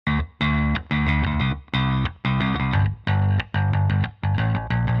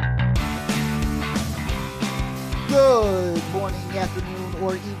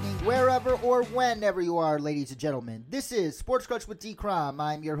or evening, wherever or whenever you are, ladies and gentlemen. This is Sports Coach with D. Crom.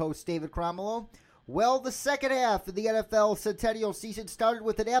 I'm your host, David Cromwell. Well, the second half of the NFL Centennial season started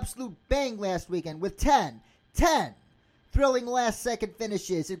with an absolute bang last weekend with 10 thrilling last-second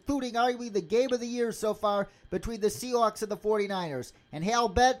finishes, including arguably the game of the year so far between the Seahawks and the 49ers. And Hal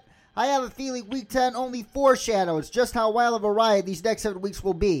Bet, I have a feeling Week 10 only foreshadows just how wild of a ride these next 7 weeks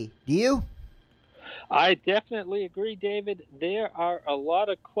will be. Do you? I definitely agree, David. There are a lot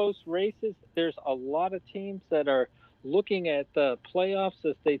of close races. There's a lot of teams that are looking at the playoffs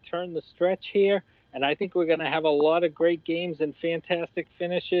as they turn the stretch here. And I think we're going to have a lot of great games and fantastic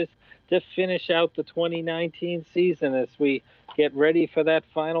finishes to finish out the 2019 season as we get ready for that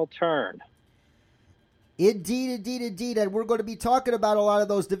final turn. Indeed. And we're going to be talking about a lot of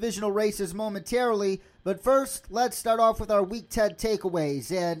those divisional races momentarily. But first, let's start off with our Week 10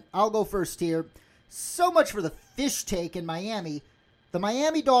 takeaways. And I'll go first here. So much for the fish take in Miami. The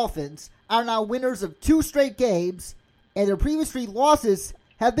Miami Dolphins are now winners of 2 straight games, and their previous 3 losses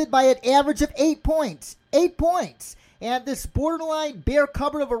have been by an average of 8 points. 8 points. And this borderline bare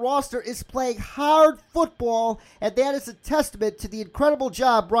cupboard of a roster is playing hard football, and that is a testament to the incredible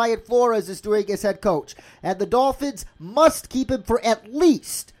job Brian Flores is doing as head coach. And the Dolphins must keep him for at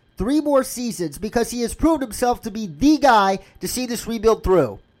least 3 more seasons because he has proved himself to be the guy to see this rebuild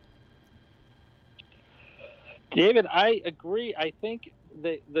through. David, I agree. I think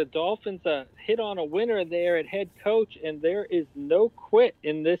the Dolphins hit on a winner there at head coach, and there is no quit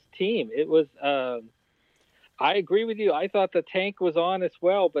in this team. It was I agree with you. I thought the tank was on as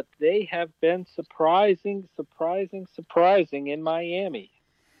well, but they have been surprising in Miami.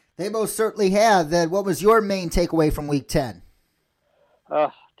 They most certainly have. Then what was your main takeaway from Week 10?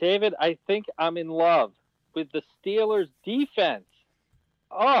 David, I think I'm in love with the Steelers' defense.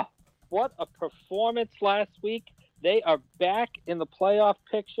 Oh, what a performance last week. They are back in the playoff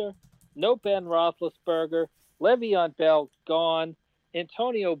picture. No Ben Roethlisberger. Le'Veon Bell gone.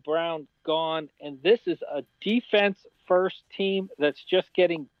 Antonio Brown gone. And this is a defense-first team that's just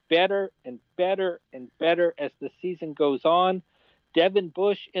getting better and better and better as the season goes on. Devin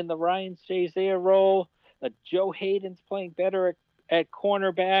Bush in the Ryan Shazier role. Joe Hayden's playing better at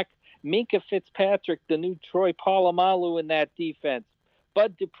cornerback. Minkah Fitzpatrick, the new Troy Polamalu in that defense.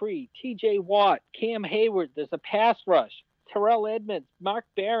 Bud Dupree, T.J. Watt, Cam Hayward. There's a pass rush. Terrell Edmonds, Mark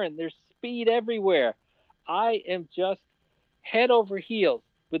Barron. There's speed everywhere. I am just head over heels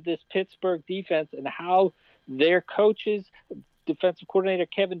with this Pittsburgh defense and how their coaches, defensive coordinator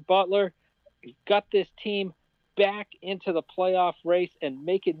Kevin Butler, got this team back into the playoff race and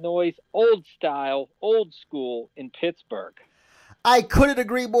making noise old style, old school in Pittsburgh. I couldn't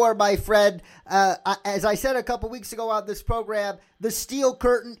agree more, my friend. As I said a couple weeks ago on this program, the Steel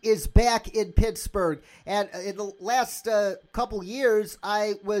Curtain is back in Pittsburgh. And in the last couple years,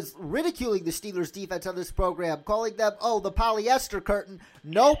 I was ridiculing the Steelers' defense on this program, calling them, the polyester curtain.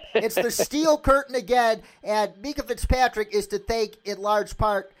 Nope, it's the Steel Curtain again. And Minkah Fitzpatrick is to thank in large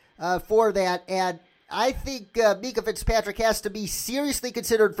part for that. And I think Minkah Fitzpatrick has to be seriously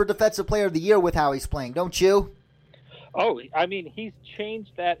considered for Defensive Player of the Year with how he's playing, don't you? Oh, I mean, he's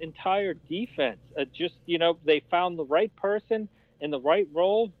changed that entire defense. They found the right person in the right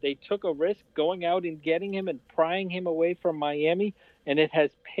role. They took a risk going out and getting him and prying him away from Miami, and it has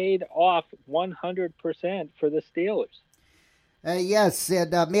paid off 100% for the Steelers. Yes,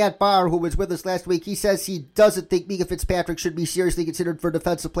 and Matt Barr, who was with us last week, he says he doesn't think Minkah Fitzpatrick should be seriously considered for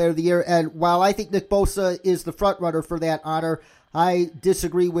Defensive Player of the Year. And while I think Nick Bosa is the front runner for that honor, I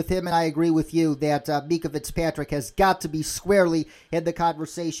disagree with him, and I agree with you that Minkah Fitzpatrick has got to be squarely in the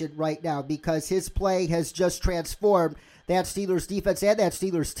conversation right now because his play has just transformed that Steelers defense and that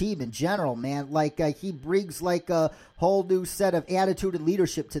Steelers team in general, man. He brings a whole new set of attitude and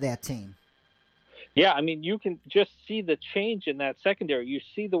leadership to that team. Yeah, I mean, you can just see the change in that secondary. You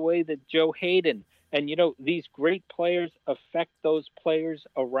see the way that Joe Hayden and, these great players affect those players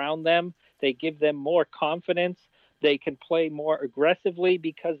around them. They give them more confidence. They can play more aggressively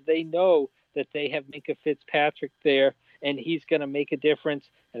because they know that they have Minkah Fitzpatrick there, and he's going to make a difference.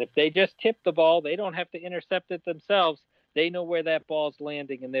 And if they just tip the ball, they don't have to intercept it themselves. They know where that ball's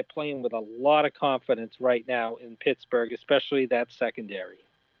landing, and they're playing with a lot of confidence right now in Pittsburgh, especially that secondary.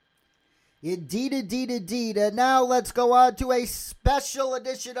 Indeed. And now let's go on to a special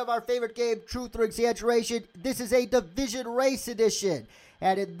edition of our favorite game, Truth or Exaggeration. This is a division race edition.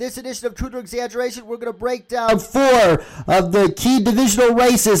 And in this edition of Truth or Exaggeration, we're going to break down 4 of the key divisional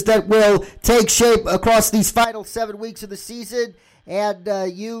races that will take shape across these final 7 weeks of the season. And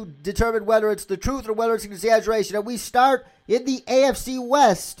you determine whether it's the truth or whether it's an exaggeration. And we start in the AFC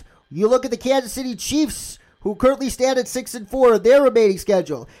West. You look at the Kansas City Chiefs, who currently stand at 6-4 in their remaining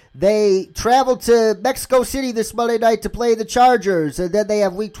schedule. They travel to Mexico City this Monday night to play the Chargers, and then they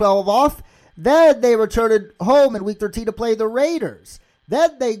have Week 12 off. Then they return home in Week 13 to play the Raiders.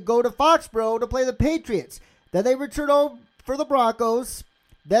 Then they go to Foxborough to play the Patriots. Then they return home for the Broncos.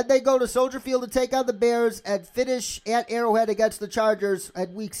 Then they go to Soldier Field to take on the Bears and finish at Arrowhead against the Chargers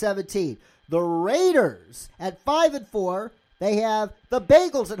at Week 17. The Raiders at 5-4. They have the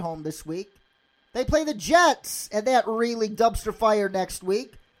Bengals at home this week. They play the Jets and that reeling dumpster fire next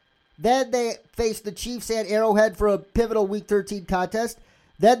week. Then they face the Chiefs at Arrowhead for a pivotal Week 13 contest.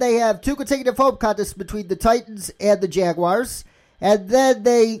 Then they have two consecutive home contests between the Titans and the Jaguars. And then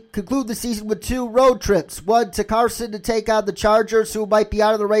they conclude the season with two road trips. One to Carson to take on the Chargers, who might be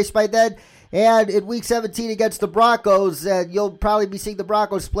out of the race by then. And in Week 17 against the Broncos, and you'll probably be seeing the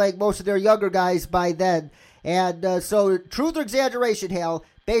Broncos playing most of their younger guys by then. And so, truth or exaggeration, Hal,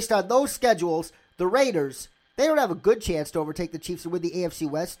 based on those schedules, the Raiders, they don't have a good chance to overtake the Chiefs and win the AFC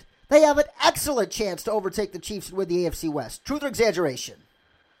West. They have an excellent chance to overtake the Chiefs and win the AFC West. Truth or exaggeration?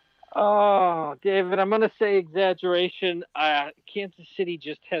 Oh, David, I'm going to say exaggeration. Kansas City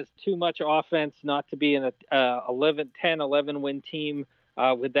just has too much offense not to be in a 10-11 win team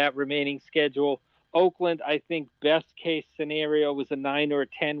with that remaining schedule. Oakland, I think best case scenario was a 9 or a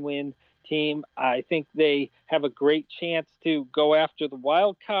 10 win team. I think they have a great chance to go after the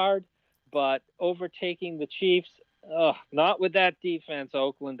wild card, but overtaking the Chiefs, not with that defense,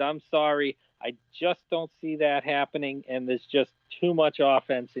 Oakland. I'm sorry. I just don't see that happening, and there's just too much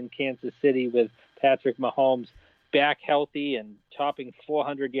offense in Kansas City with Patrick Mahomes back healthy and topping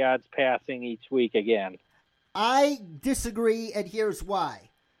 400 yards passing each week again. I disagree, and here's why.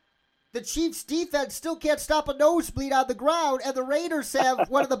 The Chiefs' defense still can't stop a nosebleed on the ground, and the Raiders have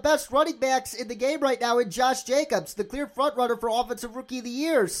one of the best running backs in the game right now in Josh Jacobs, the clear frontrunner for Offensive Rookie of the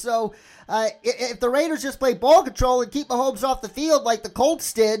Year. So if the Raiders just play ball control and keep Mahomes off the field like the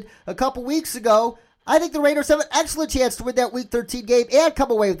Colts did a couple weeks ago, I think the Raiders have an excellent chance to win that Week 13 game and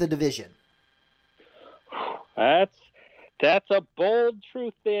come away with the division. That's a bold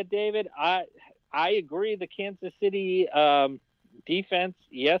truth there, David. I agree. The Kansas City defense,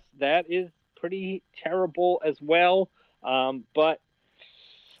 yes, that is pretty terrible as well. But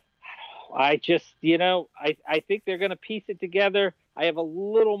I just, I think they're going to piece it together. I have a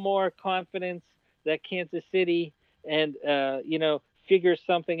little more confidence that Kansas City and, figure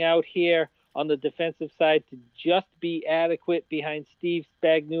something out here on the defensive side to just be adequate behind Steve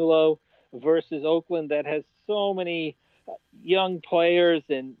Spagnuolo versus Oakland that has so many young players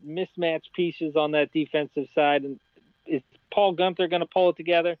and mismatched pieces on that defensive side. And is Paul Gunther going to pull it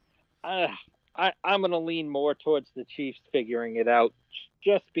together? I'm going to lean more towards the Chiefs figuring it out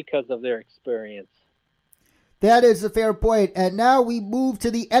just because of their experience. That is a fair point. And now we move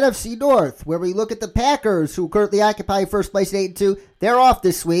to the NFC North, where we look at the Packers, who currently occupy first place at 8-2. They're off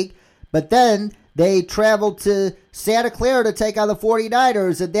this week, but then they travel to Santa Clara to take on the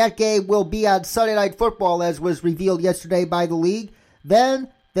 49ers, and that game will be on Sunday Night Football, as was revealed yesterday by the league. Then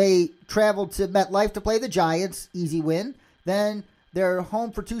they travel to MetLife to play the Giants, easy win. Then they're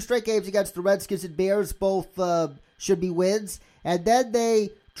home for two straight games against the Redskins and Bears, both should be wins. And then they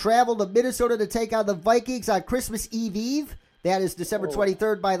travel to Minnesota to take on the Vikings on Christmas Eve. That is December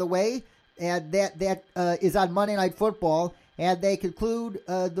 23rd, by the way, and that is on Monday Night Football. And they conclude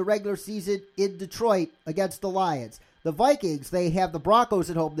the regular season in Detroit against the Lions. The Vikings, they have the Broncos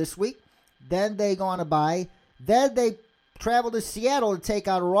at home this week. Then they go on a bye. Then they travel to Seattle to take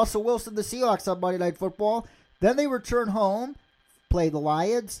on Russell Wilson, the Seahawks, on Monday Night Football. Then they return home, play the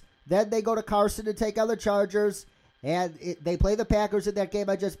Lions. Then they go to Carson to take on the Chargers. And they play the Packers in that game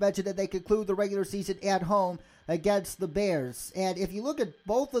I just mentioned. And they conclude the regular season at home against the Bears. And if you look at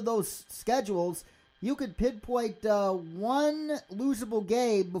both of those schedules, you could pinpoint one losable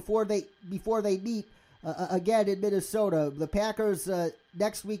game before they meet again in Minnesota. The Packers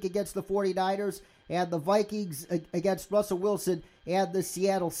next week against the 49ers, and the Vikings against Russell Wilson and the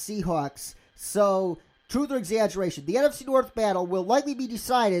Seattle Seahawks. So, truth or exaggeration, the NFC North battle will likely be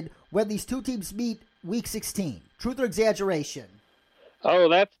decided when these two teams meet Week 16. Truth or exaggeration? Oh,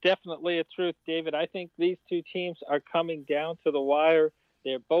 that's definitely a truth, David. I think these two teams are coming down to the wire.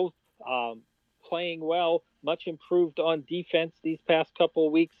 They're both playing well, much improved on defense these past couple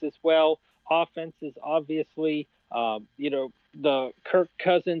of weeks as well. Offense is obviously, the Kirk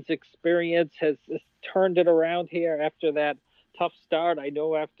Cousins experience has turned it around here after that tough start. I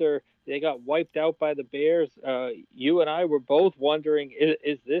know after they got wiped out by the Bears, you and I were both wondering,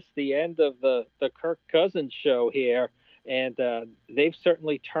 is this the end of the Kirk Cousins show here? And they've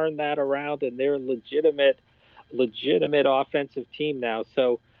certainly turned that around, and they're a legitimate offensive team now.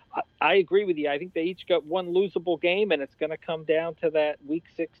 So I agree with you. I think they each got one losable game, and it's going to come down to that Week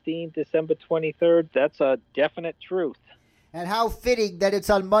 16, December 23rd. That's a definite truth. And how fitting that it's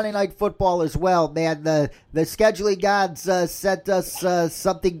on Monday Night Football as well, man. The scheduling gods sent us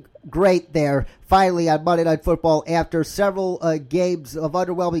something great there. Finally, on Monday Night Football, after several games of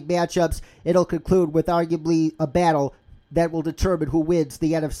underwhelming matchups, it'll conclude with arguably a battle that will determine who wins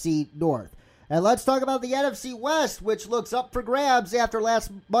the NFC North. And let's talk about the NFC West, which looks up for grabs after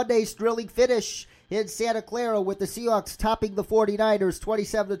last Monday's thrilling finish in Santa Clara, with the Seahawks topping the 49ers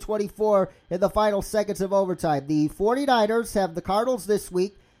 27-24 in the final seconds of overtime. The 49ers have the Cardinals this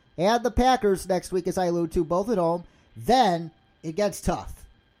week and the Packers next week, as I alluded to, both at home. Then it gets tough.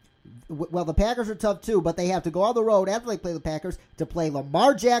 Well, the Packers are tough too, but they have to go on the road after they play the Packers to play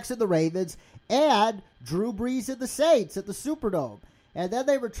Lamar Jackson, the Ravens, and Drew Brees and the Saints at the Superdome. And then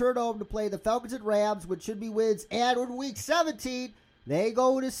they return home to play the Falcons and Rams, which should be wins. And in Week 17, they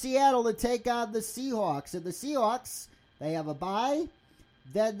go to Seattle to take on the Seahawks. And the Seahawks, they have a bye.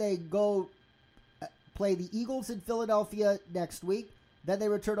 Then they go play the Eagles in Philadelphia next week. Then they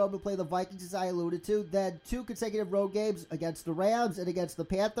return home to play the Vikings, as I alluded to. Then 2 consecutive road games against the Rams and against the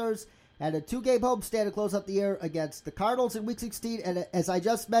Panthers. And a 2-game homestand to close up the year against the Cardinals in Week 16. And as I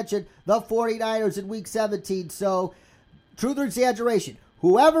just mentioned, the 49ers in Week 17. So, truth or exaggeration?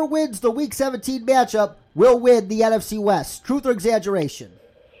 Whoever wins the Week 17 matchup will win the NFC West. Truth or exaggeration?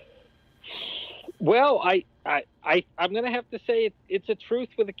 Well, I'm going to have to say it's a truth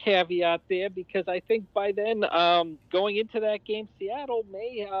with a caveat there, because I think by then, going into that game, Seattle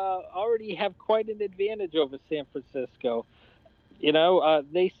may already have quite an advantage over San Francisco. You know,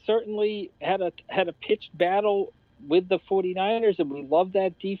 they certainly had a pitched battle with the 49ers, and we love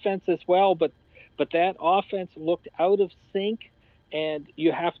that defense as well, but that offense looked out of sync, and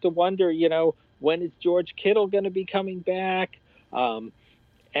you have to wonder, you know, when is George Kittle going to be coming back?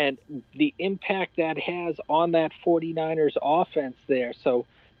 And the impact that has on that 49ers offense there. So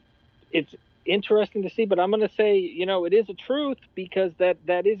it's interesting to see, but I'm going to say, you know, it is a truth, because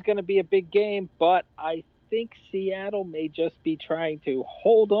that is going to be a big game, but I think Seattle may just be trying to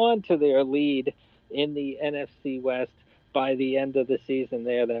hold on to their lead in the NFC West by the end of the season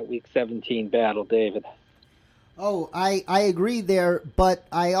there, that Week 17 battle, David. Oh, I agree there, but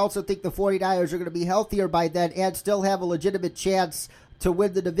I also think the 49ers are going to be healthier by then and still have a legitimate chance to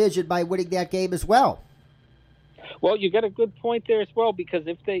win the division by winning that game as well. Well, you got a good point there as well, because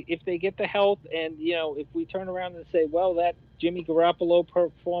if they get the health, and, you know, if we turn around and say, well, that Jimmy Garoppolo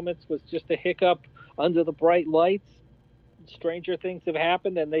performance was just a hiccup under the bright lights, stranger things have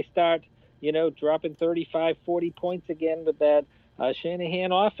happened, and they start, you know, dropping 35, 40 points again with that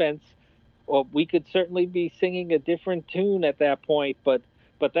Shanahan offense, well, we could certainly be singing a different tune at that point. But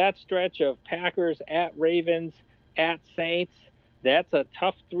that stretch of Packers at Ravens at Saints, that's a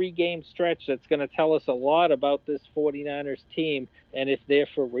tough 3-game stretch that's going to tell us a lot about this 49ers team and if they're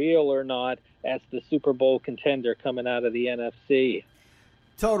for real or not as the Super Bowl contender coming out of the NFC.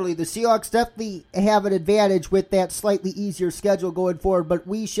 Totally. The Seahawks definitely have an advantage with that slightly easier schedule going forward, but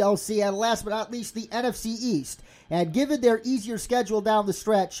we shall see. And last but not least, the NFC East. And given their easier schedule down the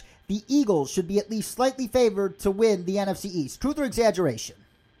stretch, the Eagles should be at least slightly favored to win the NFC East. Truth or exaggeration?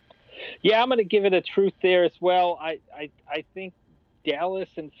 Yeah, I'm going to give it a truth there as well. I think Dallas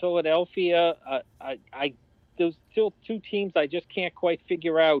and Philadelphia, those still 2 teams I just can't quite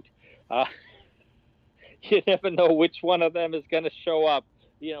figure out. You never know which one of them is going to show up.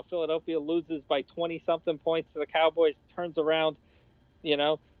 You know, Philadelphia loses by 20-something points to the Cowboys, turns around, you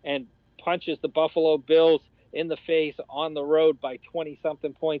know, and punches the Buffalo Bills in the face on the road by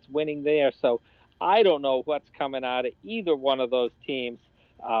 20-something points, winning there. So I don't know what's coming out of either one of those teams.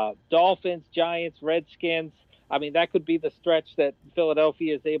 Dolphins, Giants, Redskins. I mean, that could be the stretch that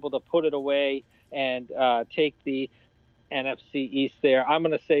Philadelphia is able to put it away and take the NFC East there. I'm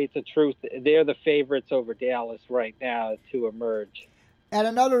going to say it's a truth. They're the favorites over Dallas right now to emerge. And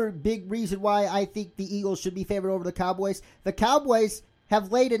another big reason why I think the Eagles should be favored over the Cowboys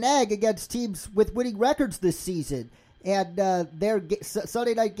have laid an egg against teams with winning records this season. And their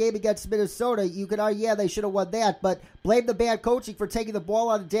Sunday night game against Minnesota, you could argue, yeah, they should have won that, but blame the bad coaching for taking the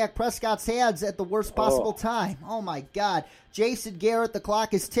ball out of Dak Prescott's hands at the worst possible time. Oh, my God. Jason Garrett, the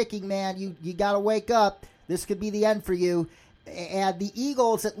clock is ticking, man. You got to wake up. This could be the end for you. And the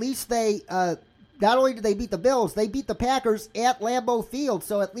Eagles, at least they not only did they beat the Bills, they beat the Packers at Lambeau Field.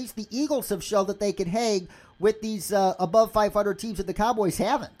 So at least the Eagles have shown that they can hang with these above 500 teams that the Cowboys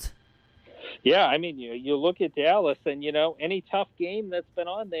haven't. Yeah, I mean, you look at Dallas, and, you know, any tough game that's been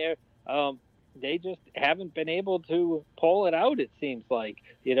on there, they just haven't been able to pull it out, it seems like.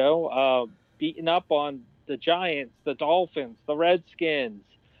 You know, beating up on the Giants, the Dolphins, the Redskins,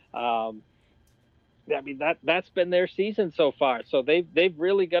 I mean that's been their season so far. So they've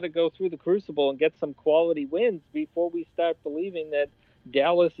really got to go through the crucible and get some quality wins before we start believing that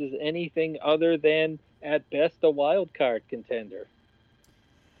Dallas is anything other than at best a wild card contender.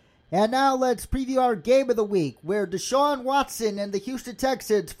 And now let's preview our game of the week, where Deshaun Watson and the Houston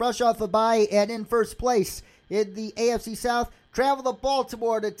Texans, fresh off a bye and in first place in the AFC South, travel to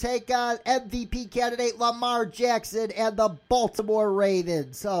Baltimore to take on MVP candidate Lamar Jackson and the Baltimore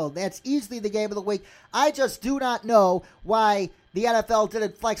Ravens. So that's easily the game of the week. I just do not know why the NFL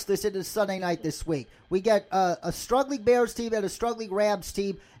didn't flex this into Sunday night this week. We get a struggling Bears team and a struggling Rams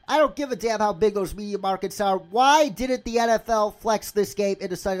team. I don't give a damn how big those media markets are. Why didn't the NFL flex this game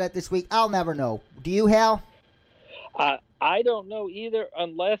into Sunday night this week? I'll never know. Do you, Hal? I don't know either,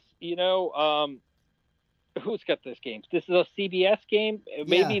 unless, who's got this game? This is a CBS game.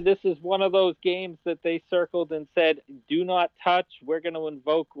 Maybe this is one of those games that they circled and said, do not touch. We're going to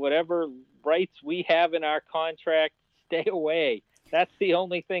invoke whatever rights we have in our contract. Stay away. That's the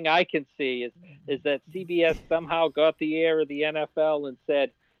only thing I can see is that CBS somehow got the air of the NFL and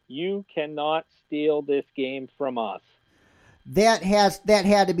said, you cannot steal this game from us. That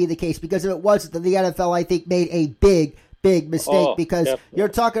had to be the case, because if it wasn't, the NFL, I think, made a big mistake, because definitely. You're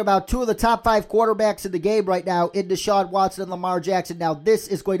talking about two of the top 5 quarterbacks in the game right now in Deshaun Watson and Lamar Jackson. Now, this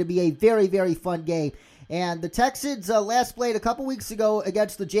is going to be a very, very fun game. And the Texans last played a couple weeks ago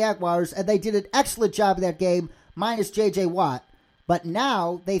against the Jaguars, and they did an excellent job of that game, minus J.J. Watt. But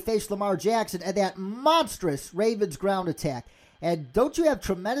now they face Lamar Jackson and that monstrous Ravens ground attack. And don't you have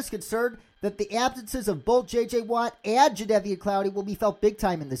tremendous concern that the absences of both J.J. Watt and Jadeveon Clowney will be felt big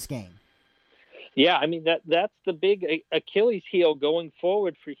time in this game? Yeah, I mean, that's the big Achilles heel going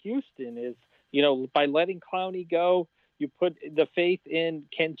forward for Houston is, by letting Clowney go, you put the faith in,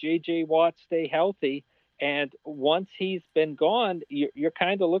 can J.J. Watt stay healthy? And once he's been gone, you're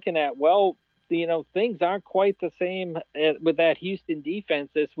kind of looking at, things aren't quite the same with that Houston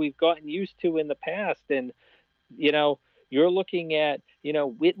defense as we've gotten used to in the past. And, you're looking at,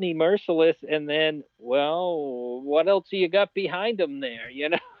 Whitney Merciless, and then, what else you got behind him there,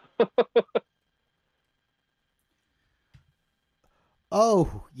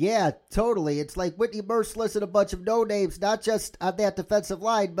 Oh, yeah, totally. It's like Whitney Merciless and a bunch of no-names, not just on that defensive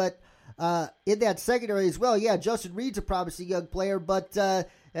line, but in that secondary as well. Yeah, Justin Reed's a promising young player, but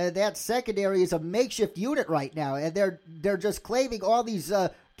that secondary is a makeshift unit right now, and they're just claiming all these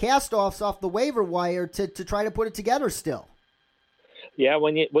cast-offs off the waiver wire to try to put it together still. Yeah,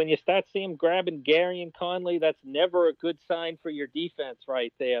 when you start seeing them grabbing Gary and Conley, that's never a good sign for your defense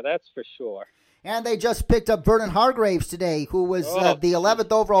right there. That's for sure. And they just picked up Vernon Hargreaves today, who was the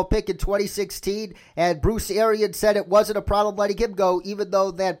 11th overall pick in 2016. And Bruce Arians said it wasn't a problem letting him go, even though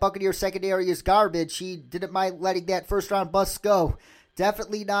that Buccaneer secondary is garbage. He didn't mind letting that first-round bust go.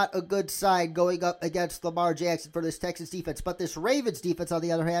 Definitely not a good sign going up against Lamar Jackson for this Texans defense. But this Ravens defense, on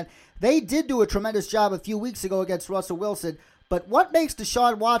the other hand, they did do a tremendous job a few weeks ago against Russell Wilson. But what makes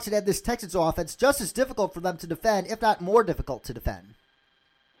Deshaun Watson and this Texans offense just as difficult for them to defend, if not more difficult to defend?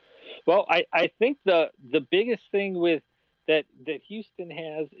 Well, I think the biggest thing with that Houston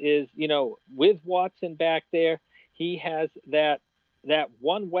has is, with Watson back there, he has that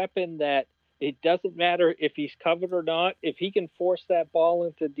one weapon that it doesn't matter if he's covered or not. If he can force that ball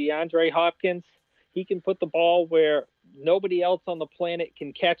into DeAndre Hopkins, he can put the ball where nobody else on the planet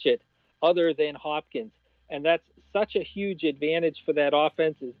can catch it other than Hopkins. And that's such a huge advantage for that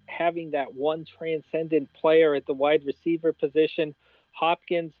offense, is having that one transcendent player at the wide receiver position.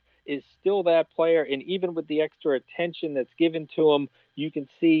 Hopkins is still that player, and even with the extra attention that's given to him, you can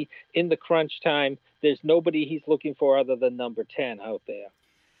see in the crunch time, there's nobody he's looking for other than number 10 out there.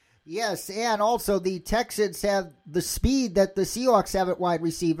 Yes, and also the Texans have the speed that the Seahawks have at wide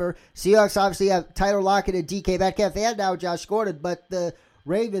receiver. Seahawks obviously have Tyler Lockett and DK Metcalf and now Josh Gordon, but the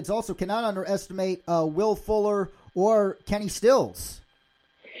Ravens also cannot underestimate Will Fuller or Kenny Stills.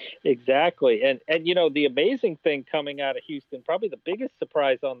 Exactly. And the amazing thing coming out of Houston, probably the biggest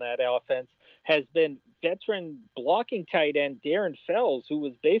surprise on that offense, has been veteran blocking tight end Darren Fells, who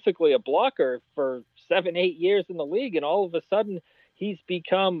was basically a blocker for 7-8 years in the league. And all of a sudden, he's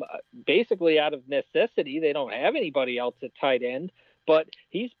become basically out of necessity. They don't have anybody else at tight end, but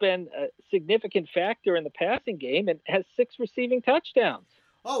he's been a significant factor in the passing game and has 6 receiving touchdowns.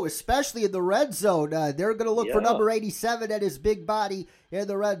 Oh, especially in the red zone. They're going to look for number 87 and his big body in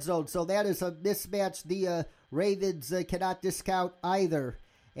the red zone. So that is a mismatch the Ravens cannot discount either.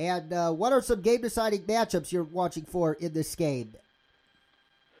 And what are some game-deciding matchups you're watching for in this game?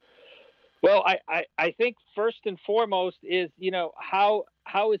 Well, I think first and foremost is, how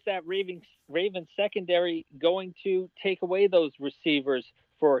is that Ravens secondary going to take away those receivers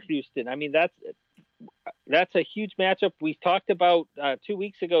for Houston. I mean, that's a huge matchup. We talked about 2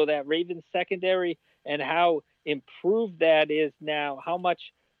 weeks ago that Ravens secondary and how improved that is now, how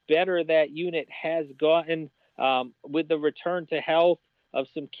much better that unit has gotten with the return to health of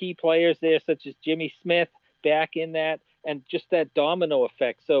some key players there, such as Jimmy Smith back in that, and just that domino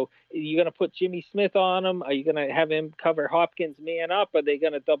effect. So you're going to put Jimmy Smith on him? Are you going to have him cover Hopkins man up? Are they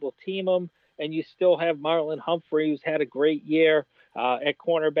going to double team him? And you still have Marlon Humphrey, who's had a great year at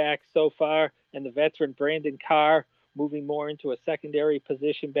cornerback so far, and the veteran Brandon Carr moving more into a secondary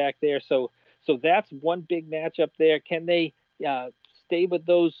position back there. So that's one big matchup there. Can they stay with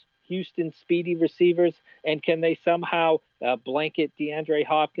those Houston speedy receivers, and can they somehow blanket DeAndre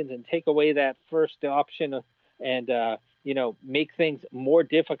Hopkins and take away that first option and make things more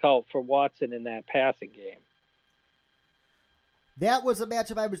difficult for Watson in that passing game? That was a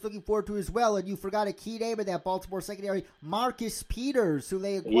matchup I was looking forward to as well, and you forgot a key name in that Baltimore secondary, Marcus Peters, who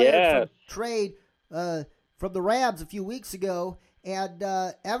they acquired from trade from the Rams a few weeks ago. And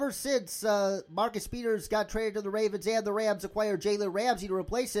ever since Marcus Peters got traded to the Ravens and the Rams acquired Jalen Ramsey to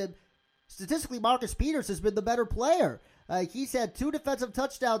replace him, statistically Marcus Peters has been the better player. He's had 2 defensive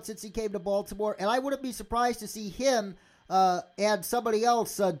touchdowns since he came to Baltimore, and I wouldn't be surprised to see him and somebody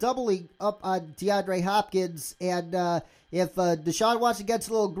else doubling up on DeAndre Hopkins. And if Deshaun Watson gets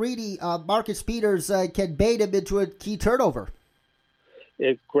a little greedy, Marcus Peters can bait him into a key turnover.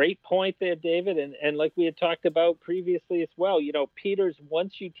 A great point there, David. And like we had talked about previously as well, Peters,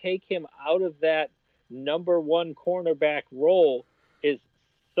 once you take him out of that number one cornerback role, is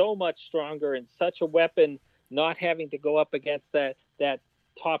so much stronger and such a weapon, not having to go up against that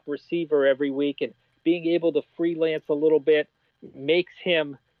top receiver every week, and being able to freelance a little bit makes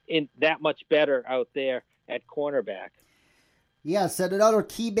him in that much better out there at cornerback. Yes, and another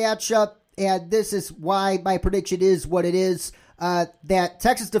key matchup, and this is why my prediction is what it is, that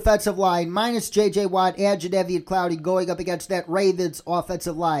Texas defensive line minus J.J. Watt and Jadeveon Clowney going up against that Ravens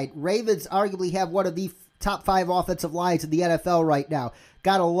offensive line. Ravens arguably have one of the top 5 offensive lines in the NFL right now.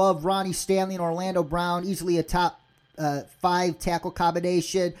 Gotta love Ronnie Stanley and Orlando Brown, easily a top 5 tackle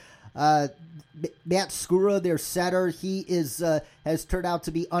combination. Matt Skura, their center, he has turned out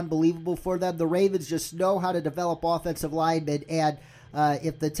to be unbelievable for them. The Ravens just know how to develop offensive linemen, and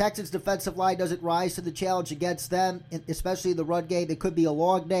if the Texans' defensive line doesn't rise to the challenge against them, especially in the run game, it could be a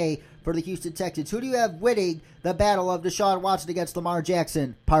long day for the Houston Texans. Who do you have winning the battle of Deshaun Watson against Lamar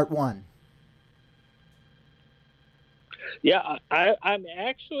Jackson, Part 1? Yeah, I'm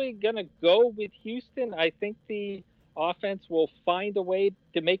actually going to go with Houston. I think the offense will find a way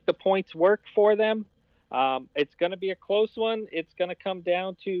to make the points work for them. It's going to be a close one. It's going to come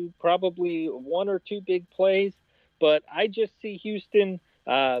down to probably 1 or 2 big plays. But I just see Houston,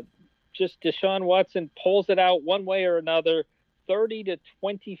 just Deshaun Watson pulls it out one way or another, 30-24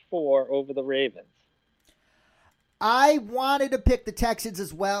 over the Ravens. I wanted to pick the Texans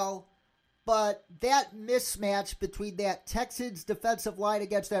as well, but that mismatch between that Texans defensive line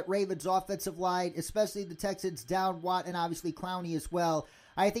against that Ravens offensive line, especially the Texans down Watt and obviously Clowney as well,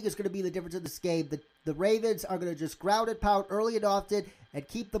 I think is going to be the difference in this game. The Ravens are going to just ground and pound early and often and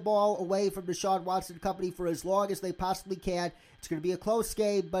keep the ball away from Deshaun Watson and company for as long as they possibly can. It's going to be a close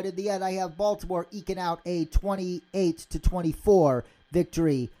game, but in the end, I have Baltimore eking out a 28-24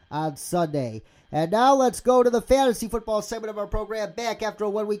 victory on Sunday. And now let's go to the fantasy football segment of our program, back after a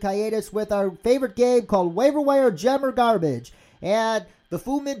 1-week hiatus with our favorite game called Waiver Wire Gem or Garbage. And the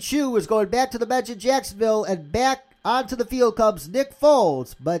Fu Manchu is going back to the bench in Jacksonville, and back onto the field comes Nick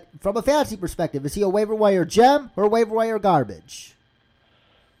Foles. But from a fantasy perspective, is he a waiver wire gem or waiver wire garbage?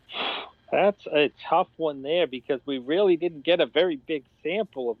 That's a tough one there, because we really didn't get a very big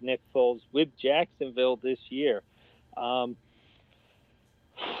sample of Nick Foles with Jacksonville this year.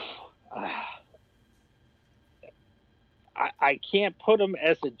 I can't put him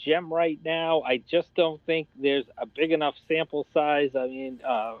as a gem right now. I just don't think there's a big enough sample size. I mean,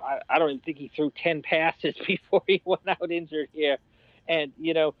 I don't even think he threw 10 passes before he went out injured here. And,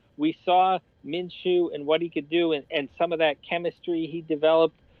 we saw Minshew and what he could do, and some of that chemistry he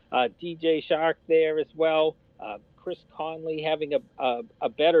developed. DJ Shark there as well. Chris Conley having a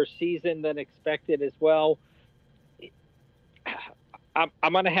better season than expected as well.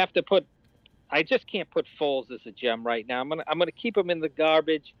 I'm going to have to put – I just can't put Foles as a gem right now. I'm gonna keep him in the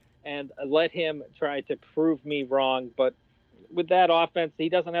garbage and let him try to prove me wrong. But with that offense, he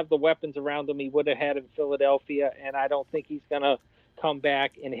doesn't have the weapons around him he would have had in Philadelphia, and I don't think he's going to come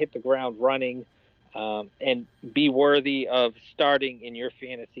back and hit the ground running and be worthy of starting in your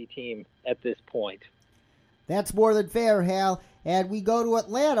fantasy team at this point. That's more than fair, Hal. And we go to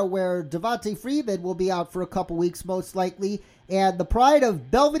Atlanta, where Devontae Freeman will be out for a couple weeks, most likely. And the pride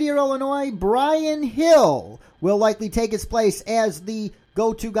of Belvedere, Illinois, Brian Hill, will likely take his place as the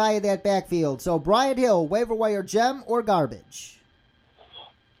go-to guy in that backfield. So, Brian Hill, waiver wire gem or garbage?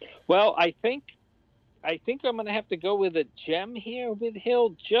 Well, I think I'm going to have to go with a gem here with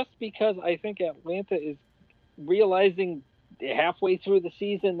Hill, just because I think Atlanta is realizing halfway through the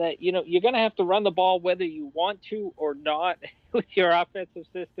season that, you're going to have to run the ball whether you want to or not with your offensive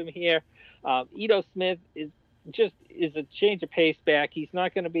system here. Ito Smith is a change of pace back. He's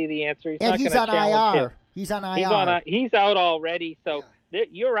not going to be the answer. He's on IR. He's on IR. He's out already. So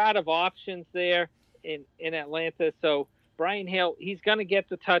you're out of options there in Atlanta. So Brian Hill, he's going to get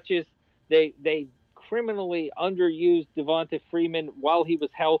the touches. They criminally underused Devonta Freeman while he was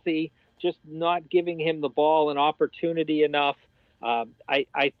healthy, just not giving him the ball an opportunity enough.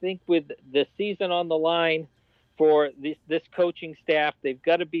 I think with the season on the line for this coaching staff, they've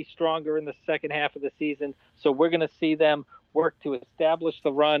got to be stronger in the second half of the season. So we're going to see them work to establish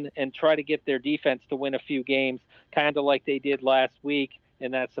the run and try to get their defense to win a few games, kind of like they did last week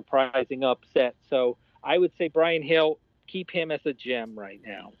in that surprising upset. So I would say Brian Hill, keep him as a gem right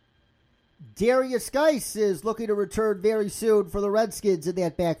now. Darius Geis is looking to return very soon for the Redskins in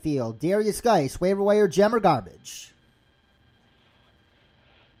that backfield. Darius Geis, waiver wire gem or garbage?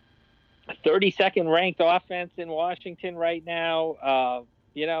 32nd ranked offense in Washington right now.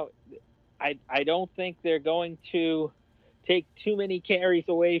 I don't think they're going to take too many carries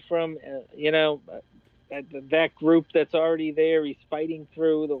away from, that group that's already there. He's fighting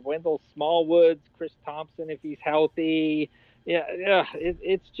through the Wendell Smallwoods, Chris Thompson if he's healthy.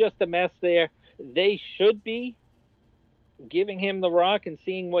 It's just a mess there. They should be giving him the rock and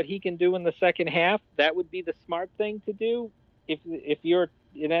seeing what he can do in the second half. That would be the smart thing to do if you're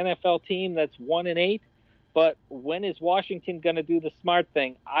an NFL team that's 1-8. But when is Washington going to do the smart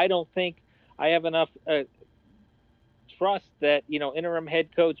thing? I don't think I have enough trust that interim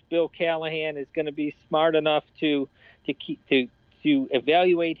head coach Bill Callahan is going to be smart enough to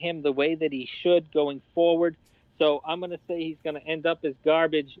evaluate him the way that he should going forward. So I'm going to say he's going to end up as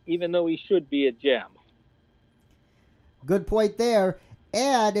garbage, even though he should be a gem. Good point there.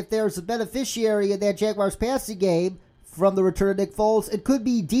 And if there's a beneficiary in that Jaguars passing game from the return of Nick Foles, it could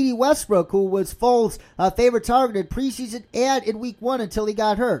be Dede Westbrook, who was Foles' favorite target in preseason and in week 1 until he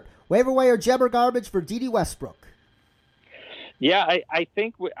got hurt. Waiver wire gem or garbage for Dede Westbrook? Yeah, I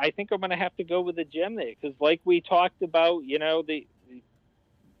think I'm going to have to go with the gem there, because like we talked about,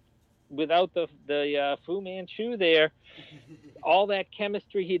 without the Fu Manchu there, all that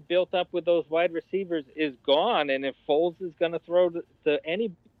chemistry he'd built up with those wide receivers is gone. And if Foles is going to throw to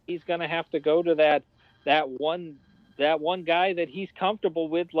any, he's going to have to go to that one guy that he's comfortable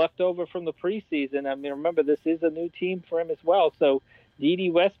with left over from the preseason. I mean, remember, this is a new team for him as well. So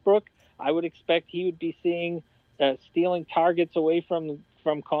Dede Westbrook, I would expect he would be stealing targets away from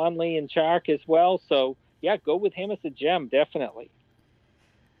Conley and Chark as well. So yeah, go with him as a gem, definitely.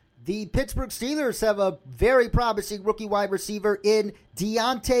 The Pittsburgh Steelers have a very promising rookie wide receiver in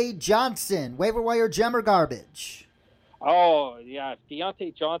Deontay Johnson. Waiver wire gem or garbage? Oh, yeah. If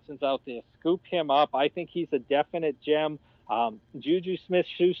Deontay Johnson's out there, scoop him up. I think he's a definite gem. Juju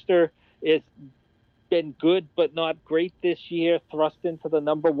Smith-Schuster has been good but not great this year, thrust into the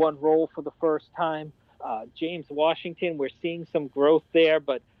number 1 role for the first time. James Washington, we're seeing some growth there,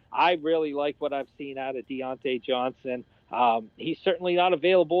 but I really like what I've seen out of Deontay Johnson. He's certainly not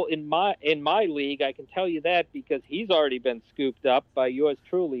available in my league. I can tell you that because he's already been scooped up by yours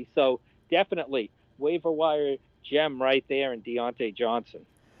truly. So definitely waiver wire gem right there in Deontay Johnson.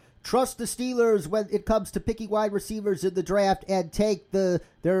 Trust the Steelers when it comes to picking wide receivers in the draft and take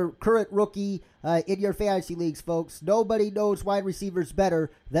their current rookie in your fantasy leagues, folks. Nobody knows wide receivers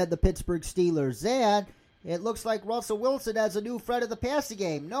better than the Pittsburgh Steelers. And it looks like Russell Wilson has a new friend of the passing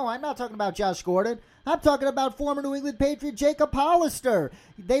game. No, I'm not talking about Josh Gordon. I'm talking about former New England Patriot Jacob Hollister.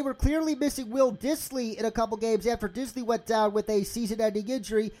 They were clearly missing Will Dissly in a couple games after Dissly went down with a season-ending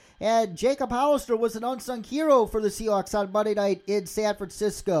injury, and Jacob Hollister was an unsung hero for the Seahawks on Monday night in San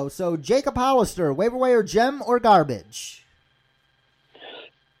Francisco. So Jacob Hollister, waiver wire gem or garbage?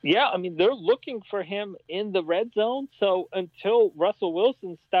 Yeah, I mean, they're looking for him in the red zone. So until Russell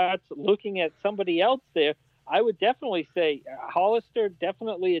Wilson starts looking at somebody else there, I would definitely say Hollister,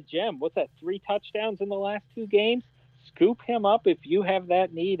 definitely a gem. What's that, 3 touchdowns in the last 2 games? Scoop him up if you have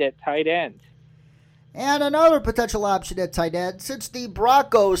that need at tight end. And another potential option at tight end. Since the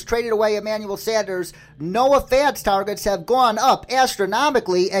Broncos traded away Emmanuel Sanders, Noah Fant's targets have gone up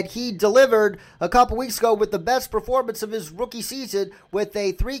astronomically, and he delivered a couple weeks ago with the best performance of his rookie season with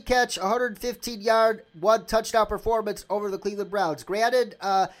a 3-catch, 115-yard, 1-touchdown performance over the Cleveland Browns. Granted,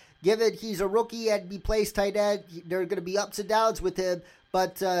 given he's a rookie and he plays tight end, there are going to be ups and downs with him,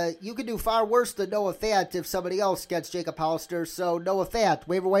 but you can do far worse than Noah Fant if somebody else gets Jacob Hollister. So Noah Fant,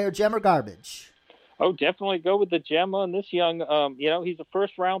 waiver wire gem or garbage? Oh, definitely go with the gem on this young. He's a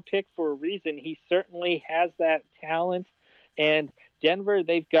first-round pick for a reason. He certainly has that talent. And Denver,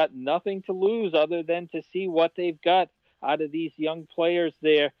 they've got nothing to lose other than to see what they've got out of these young players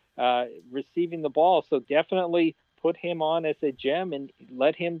there receiving the ball. So definitely put him on as a gem and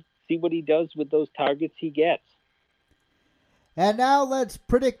let him see what he does with those targets he gets. And now let's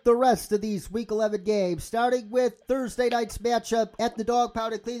predict the rest of these Week 11 games, starting with Thursday night's matchup at the Dog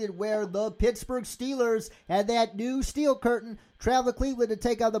Pound in Cleveland, where the Pittsburgh Steelers and that new steel curtain travel to Cleveland to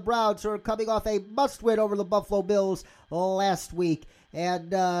take on the Browns, who are coming off a must-win over the Buffalo Bills last week.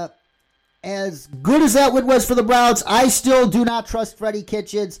 And as good as that win was for the Browns, I still do not trust Freddie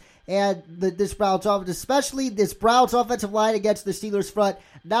Kitchens and this Browns offense, especially this Browns offensive line against the Steelers front.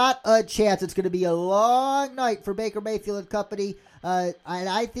 Not a chance. It's going to be a long night for Baker Mayfield and company. And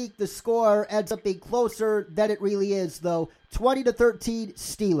I think the score ends up being closer than it really is, though. 20-13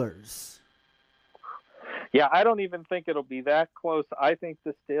 Steelers. Yeah, I don't even think it'll be that close. I think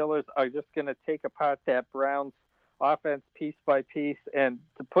the Steelers are just going to take apart that Browns offense piece by piece, and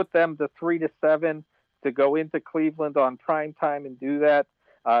to put them to 3-7 to go into Cleveland on prime time and do that.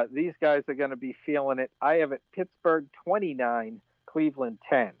 These guys are going to be feeling it. I have it Pittsburgh 29, Cleveland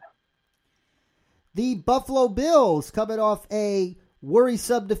 10. The Buffalo Bills, coming off a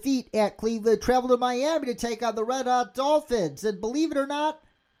worrisome defeat at Cleveland, travel to Miami to take on the Red Hot Dolphins. And believe it or not,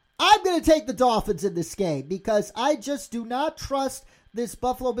 I'm going to take the Dolphins in this game because I just do not trust this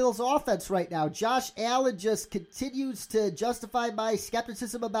Buffalo Bills offense right now. Josh Allen just continues to justify my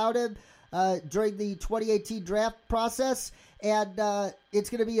skepticism about him during the 2018 draft process. And it's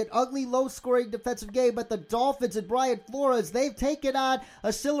going to be an ugly, low-scoring defensive game. But the Dolphins and Brian Flores, they've taken on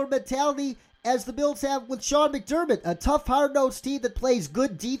a similar mentality as the Bills have with Sean McDermott, a tough, hard-nosed team that plays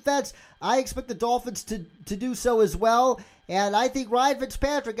good defense. I expect the Dolphins to do so as well. And I think Ryan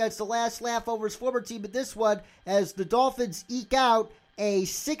Fitzpatrick gets the last laugh over his former team in this one as the Dolphins eke out a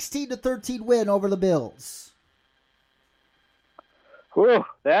 16-13 win over the Bills. Whew,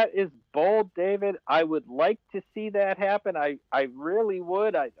 that is bold, David. I would like to see that happen. I really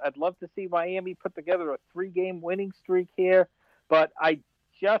would. I'd love to see Miami put together a 3-game winning streak here, but I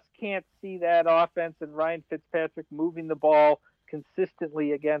just can't see that offense and Ryan Fitzpatrick moving the ball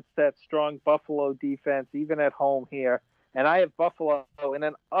consistently against that strong Buffalo defense, even at home here. And I have Buffalo in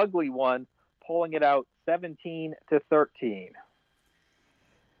an ugly one, pulling it out 17-13.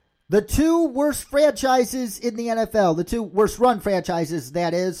 The two worst franchises in the NFL, the two worst run franchises,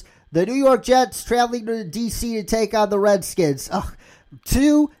 that is, the New York Jets traveling to D.C. to take on the Redskins.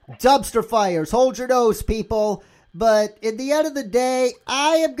 Two dumpster fires. Hold your nose, people. But in the end of the day,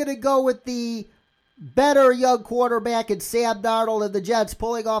 I am going to go with the better young quarterback in Sam Darnold and the Jets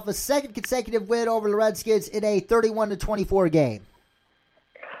pulling off a second consecutive win over the Redskins in a 31-24 game.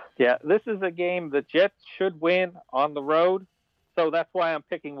 Yeah, this is a game the Jets should win on the road. So that's why I'm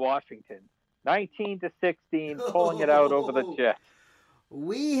picking Washington. 19-16, pulling it out over the Jets.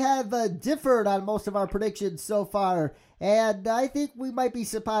 We have differed on most of our predictions so far, and I think we might be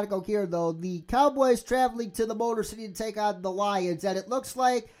simpatico here, though. The Cowboys traveling to the Motor City to take on the Lions, and it looks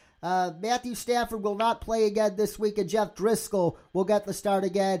like Matthew Stafford will not play again this week, and Jeff Driscoll will get the start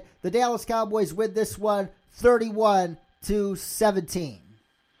again. The Dallas Cowboys win this one 31-17.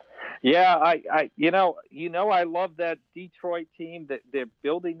 Yeah, I love that Detroit team. That they're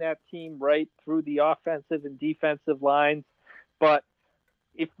building that team right through the offensive and defensive lines. But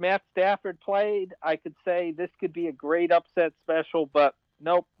if Matt Stafford played, I could say this could be a great upset special. But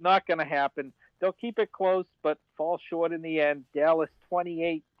nope, not going to happen. They'll keep it close, but fall short in the end. Dallas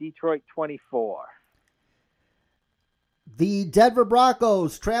 28, Detroit 24. The Denver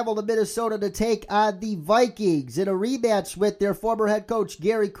Broncos travel to Minnesota to take on the Vikings in a rematch with their former head coach,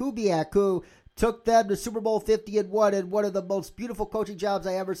 Gary Kubiak, who took them to Super Bowl 50-1 and one of the most beautiful coaching jobs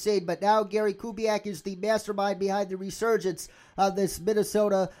I ever seen. But now Gary Kubiak is the mastermind behind the resurgence of this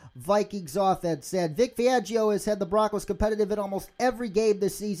Minnesota Vikings offense. And Vic Fangio has had the Broncos competitive in almost every game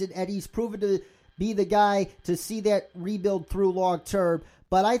this season, and he's proven to be the guy to see that rebuild through long term.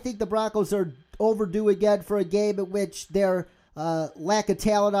 But I think the Broncos are overdue again for a game in which their lack of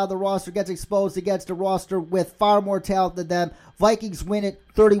talent on the roster gets exposed against a roster with far more talent than them. Vikings win it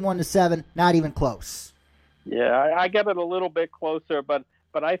 31-7, not even close. Yeah, I got it a little bit closer, but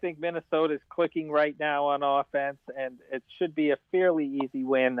I think Minnesota is clicking right now on offense, and it should be a fairly easy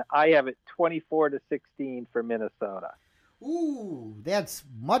win. I have it 24-16 for Minnesota. Ooh, that's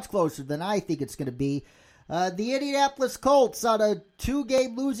much closer than I think it's going to be. The Indianapolis Colts on a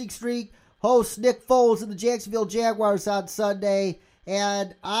 2-game losing streak host Nick Foles and the Jacksonville Jaguars on Sunday,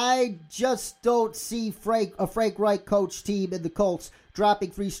 and I just don't see a Frank Reich coach team in the Colts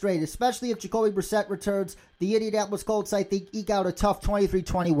dropping 3 straight, especially if Jacoby Brissett returns. The Indianapolis Colts, I think, eke out a tough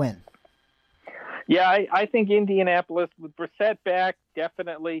 23-20 win. Yeah, I think Indianapolis, with Brissett back,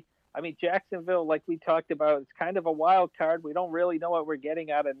 definitely. I mean, Jacksonville, like we talked about, it's kind of a wild card. We don't really know what we're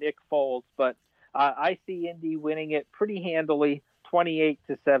getting out of Nick Foles, but I see Indy winning it pretty handily,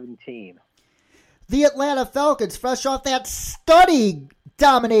 28-17. The Atlanta Falcons, fresh off that stunning,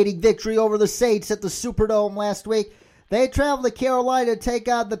 dominating victory over the Saints at the Superdome last week, they travel to Carolina to take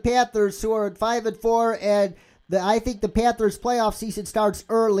on the Panthers, who are at 5-4, and I think the Panthers' playoff season starts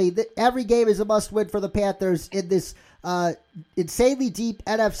early. Every game is a must-win for the Panthers in this insanely deep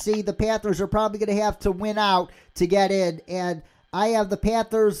NFC. The Panthers are probably going to have to win out to get in, and I have the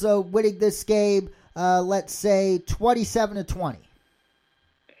Panthers winning this game, let's say 27-20.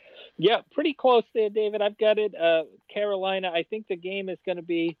 Yeah, pretty close there, David. I've got it. Carolina, I think the game is going to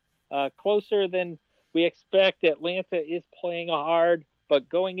be closer than we expect. Atlanta is playing hard, but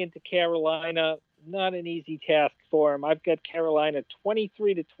going into Carolina, not an easy task for them. I've got Carolina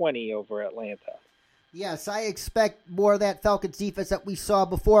 23-20 over Atlanta. Yes, I expect more of that Falcons defense that we saw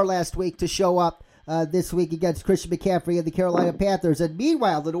before last week to show up this week against Christian McCaffrey and the Carolina Panthers. And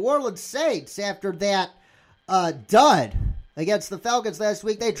meanwhile, the New Orleans Saints, after that dud against the Falcons last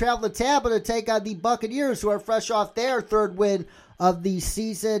week, they traveled to Tampa to take on the Buccaneers, who are fresh off their 3rd win of the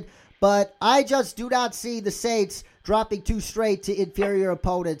season. But I just do not see the Saints dropping 2 straight to inferior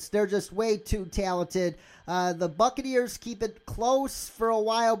opponents. They're just way too talented. The Buccaneers keep it close for a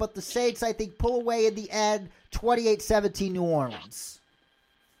while, but the Saints, I think, pull away in the end, 28-17 New Orleans.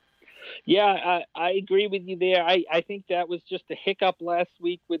 Yeah, I agree with you there. I think that was just a hiccup last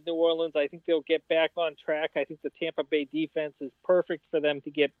week with New Orleans. I think they'll get back on track. I think the Tampa Bay defense is perfect for them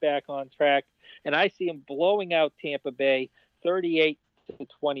to get back on track. And I see them blowing out Tampa Bay 38-24.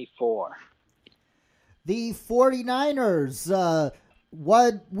 The 49ers,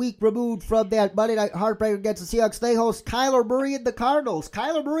 1 week removed from that Monday night heartbreaker against the Seahawks, they host Kyler Murray and the Cardinals.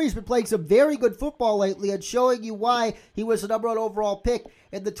 Kyler Murray's been playing some very good football lately and showing you why he was the number 1 overall pick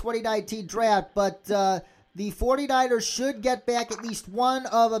in the 2019 draft. But the 49ers should get back at least one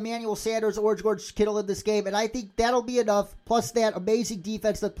of Emmanuel Sanders or George Kittle in this game, and I think that'll be enough, plus that amazing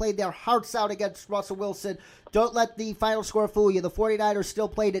defense that played their hearts out against Russell Wilson. Don't let the final score fool you. The 49ers still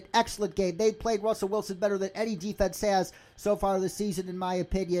played an excellent game. They played Russell Wilson better than any defense has so far this season, in my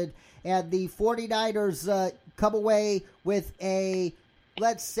opinion. And the 49ers come away with a,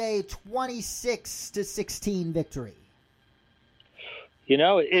 let's say, 26-16 victory. You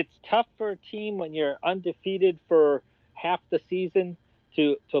know, it's tough for a team when you're undefeated for half the season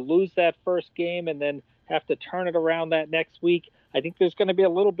to lose that first game and then have to turn it around that next week. I think there's going to be a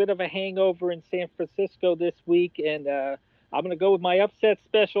little bit of a hangover in San Francisco this week, and I'm going to go with my upset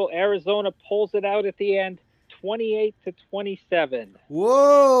special. Arizona pulls it out at the end, 28-27.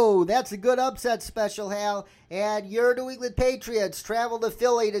 Whoa, that's a good upset special, Hal. And your New England Patriots travel to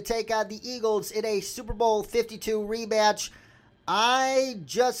Philly to take on the Eagles in a Super Bowl 52 rematch. I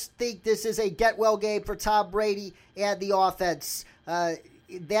just think this is a get-well game for Tom Brady and the offense.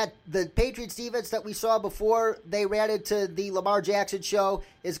 That the Patriots defense that we saw before they ran into the Lamar Jackson show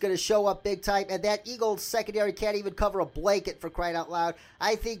is going to show up big time, and that Eagles secondary can't even cover a blanket, for crying out loud.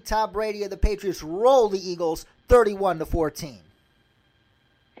 I think Tom Brady and the Patriots roll the Eagles 31-14.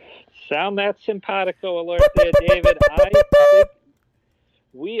 Sound that simpatico alert there, David. I think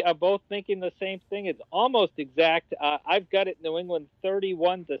we are both thinking the same thing. It's almost exact. I've got it New England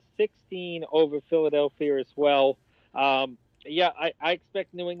 31-16 over Philadelphia as well. Yeah, I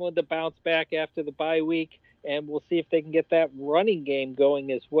expect New England to bounce back after the bye week, and we'll see if they can get that running game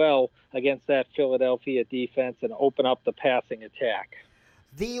going as well against that Philadelphia defense and open up the passing attack.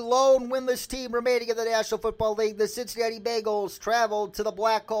 The lone winless team remaining in the National Football League, the Cincinnati Bengals, traveled to the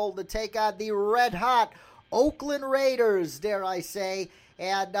Black Hole to take on the red-hot Oakland Raiders, dare I say.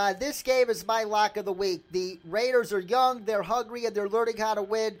 And this game is my lock of the week. The Raiders are young, they're hungry, and they're learning how to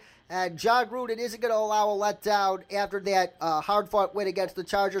win. And John Gruden isn't going to allow a letdown after that hard-fought win against the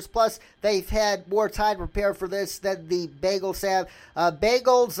Chargers. Plus, they've had more time to prepare for this than the Bengals have.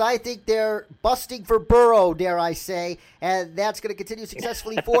 Bengals, I think they're busting for Burrow, dare I say. And that's going to continue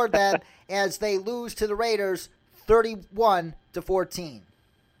successfully for them as they lose to the Raiders 31-14.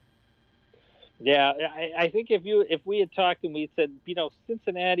 Yeah, I think if we had talked and we said,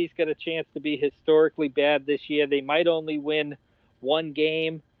 Cincinnati's got a chance to be historically bad this year, they might only win one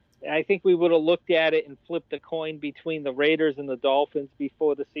game. I think we would have looked at it and flipped a coin between the Raiders and the Dolphins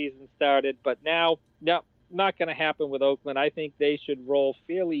before the season started. But now, no, not going to happen with Oakland. I think they should roll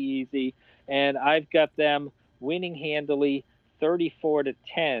fairly easy, and I've got them winning handily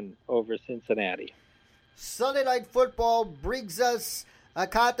 34-10 over Cincinnati. Sunday Night Football brings us a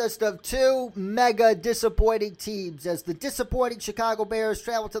contest of two mega disappointing teams as the disappointing Chicago Bears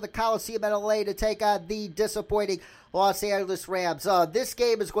travel to the Coliseum in LA to take on the disappointing Los Angeles Rams. This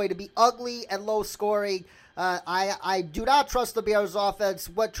game is going to be ugly and low scoring. I do not trust the Bears offense.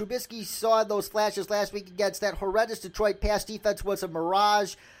 What Trubisky saw in those flashes last week against that horrendous Detroit pass defense was a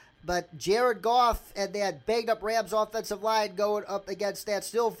mirage. But Jared Goff and that banged up Rams offensive line going up against that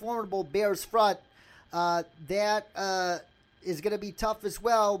still formidable Bears front, is going to be tough as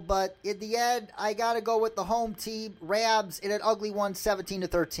well. But in the end, I got to go with the home team, Rams, in an ugly one,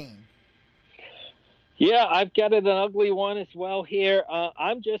 17-13. Yeah, I've got it an ugly one as well here.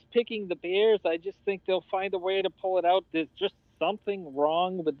 I'm just picking the Bears. I just think they'll find a way to pull it out. There's just something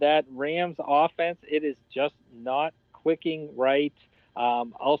wrong with that Rams offense. It is just not clicking right.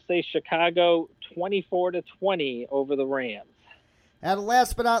 I'll say Chicago 24-20 over the Rams. And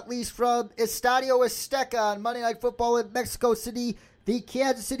last but not least, from Estadio Azteca on Monday Night Football in Mexico City, the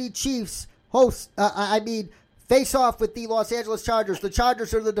Kansas City Chiefs face off with the Los Angeles Chargers. The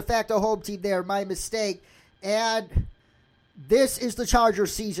Chargers are the de facto home team there, my mistake. And this is the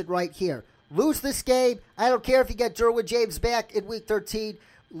Chargers season right here. Lose this game, I don't care if you get Derwin James back in Week 13.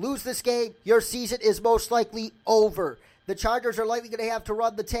 Lose this game, your season is most likely over. The Chargers are likely going to have to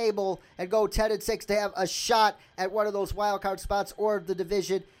run the table and go 10-6 to have a shot at one of those wild card spots or the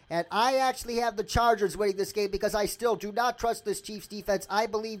division. And I actually have the Chargers winning this game because I still do not trust this Chiefs defense. I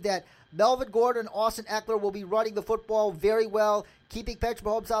believe that Melvin Gordon and Austin Eckler will be running the football very well, keeping Patrick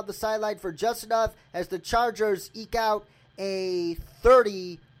Mahomes on the sideline for just enough as the Chargers eke out a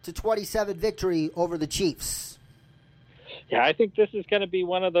 30-27 victory over the Chiefs. Yeah, I think this is going to be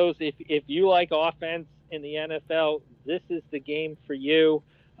one of those, if you like offense in the NFL, this is the game for you.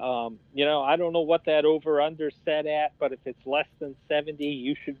 I don't know what that over-under set at, but if it's less than 70,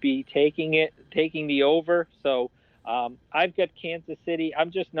 you should be taking the over. So I've got Kansas City. I'm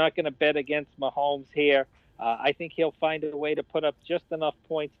just not going to bet against Mahomes here. I think he'll find a way to put up just enough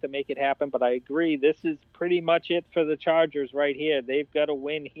points to make it happen. But I agree, this is pretty much it for the Chargers right here. They've got to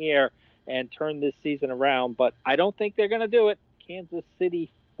win here and turn this season around. But I don't think they're going to do it. Kansas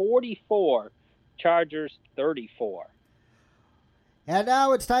City 44, Chargers 34. And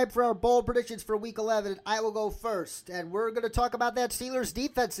now it's time for our bold predictions for Week 11. I will go first, and we're going to talk about that Steelers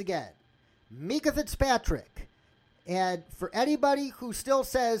defense again. Minkah Fitzpatrick. And for anybody who still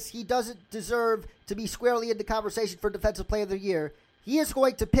says he doesn't deserve to be squarely in the conversation for Defensive Player of the Year, he is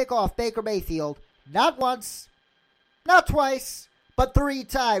going to pick off Baker Mayfield not once, not twice, but 3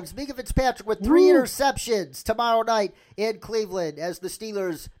 times. Minkah Fitzpatrick with 3 interceptions tomorrow night in Cleveland as the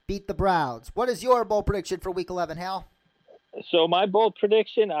Steelers beat the Browns. What is your bold prediction for Week 11, Hal? So my bold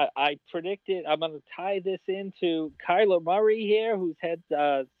prediction, I predicted, I'm going to tie this into Kyler Murray here, who's had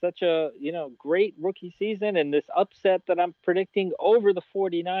such a great rookie season, and this upset that I'm predicting over the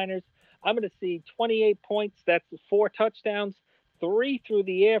 49ers. I'm going to see 28 points. That's 4 touchdowns, 3 through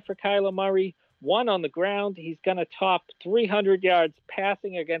the air for Kyler Murray, 1 on the ground. He's going to top 300 yards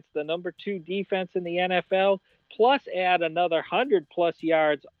passing against the number 2 defense in the NFL, plus add another 100-plus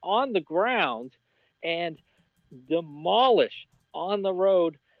yards on the ground and demolish on the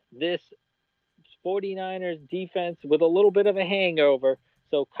road this 49ers defense with a little bit of a hangover.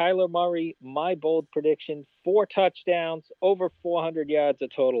 So Kyler Murray, my bold prediction, 4 touchdowns, over 400 yards of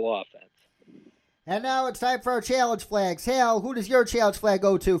total offense. And now it's time for our challenge flags. Hal, who does your challenge flag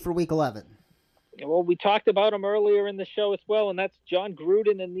go to for Week 11? Well, we talked about him earlier in the show as well, and that's John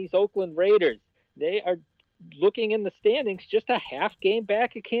Gruden and these Oakland Raiders. They are looking in the standings just a half game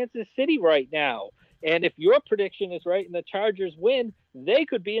back of Kansas City right now. And if your prediction is right and the Chargers win, they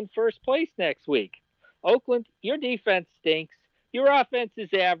could be in first place next week. Oakland, your defense stinks. Your offense is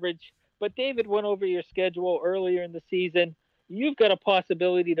average. But David went over your schedule earlier in the season. you've got a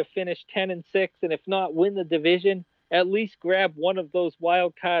possibility to finish 10-6, and if not win the division, at least grab one of those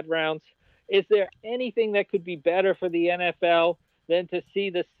wild card rounds. Is there anything that could be better for the NFL than to see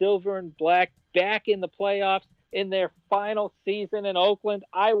the Silver and Black back in the playoffs in their final season in Oakland?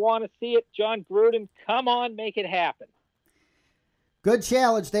 I want to see it. John Gruden, come on, make it happen. Good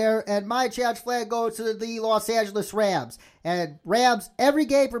challenge there, and my challenge flag goes to the Los Angeles Rams. And Rams, every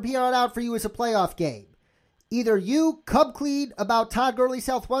game from here on out for you is a playoff game. Either you come clean about Todd Gurley's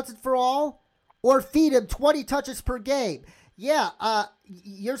health once and for all, or feed him 20 touches per game. Yeah,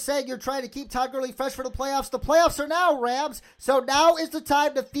 you're saying you're trying to keep Todd Gurley fresh for the playoffs. The playoffs are now, Rams. So now is the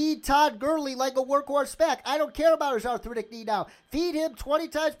time to feed Todd Gurley like a workhorse back. I don't care about his arthritic knee now. Feed him 20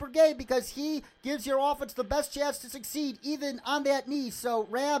 times per game because he gives your offense the best chance to succeed even on that knee. So,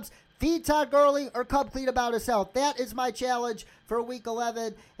 Rams, feed Todd Gurley or come clean about his health. That is my challenge for Week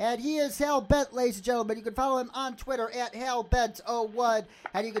 11. And he is Hal Bent, ladies and gentlemen. You can follow him on Twitter at HalBent01.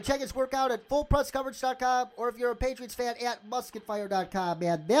 And you can check his work out at FullPressCoverage.com, or if you're a Patriots fan, at MusketFire.com.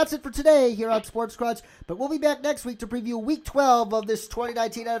 And that's it for today here on Sports Crunch. But we'll be back next week to preview Week 12 of this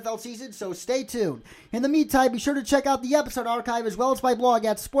 2019 NFL season, so stay tuned. In the meantime, be sure to check out the episode archive as well as my blog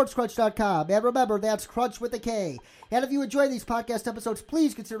at SportsCrunch.com. And remember, that's Crunch with a K. And if you enjoy these podcast episodes,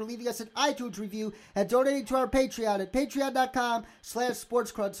 please consider leaving us an iTunes review and donating to our Patreon at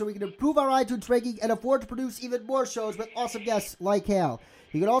patreon.com/sportscrunch so we can improve our iTunes ranking and afford to produce even more shows with awesome guests like Hal.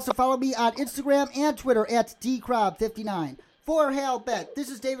 You can also follow me on Instagram and Twitter at dcrob59. For Hal Bent, this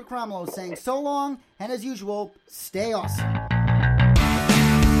is David Cromwell saying so long, and as usual, stay awesome.